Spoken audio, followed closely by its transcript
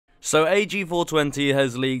So AG420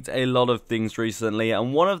 has leaked a lot of things recently,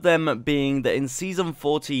 and one of them being that in Season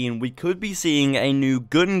 14 we could be seeing a new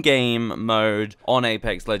gun game mode on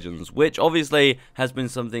Apex Legends, which obviously has been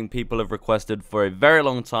something people have requested for a very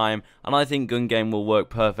long time, and I think gun game will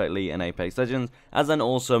work perfectly in Apex Legends as an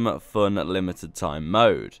awesome, fun, limited time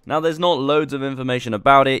mode. Now there's not loads of information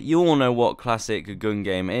about it. You all know what classic gun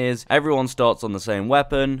game is. Everyone starts on the same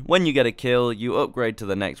weapon. When you get a kill, you upgrade to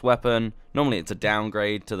the next weapon. Normally it's a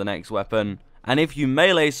downgrade to the next weapon, and if you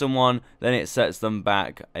melee someone, then it sets them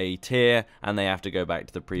back a tier and they have to go back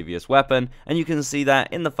to the previous weapon. And you can see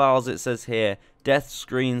that in the files. It says here death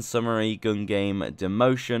screen summary gun game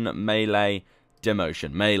demotion melee,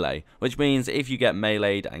 which means if you get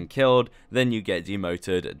meleeed and killed, then you get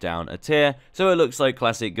demoted down a tier. So it looks like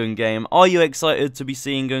classic gun game. Are you excited to be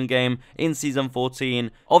seeing gun game in Season 14?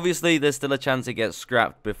 Obviously there's still a chance it gets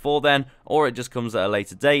scrapped before then, or it just comes at a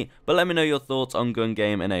later date, but let me know your thoughts on gun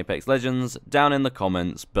game in Apex Legends down in the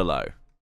comments below.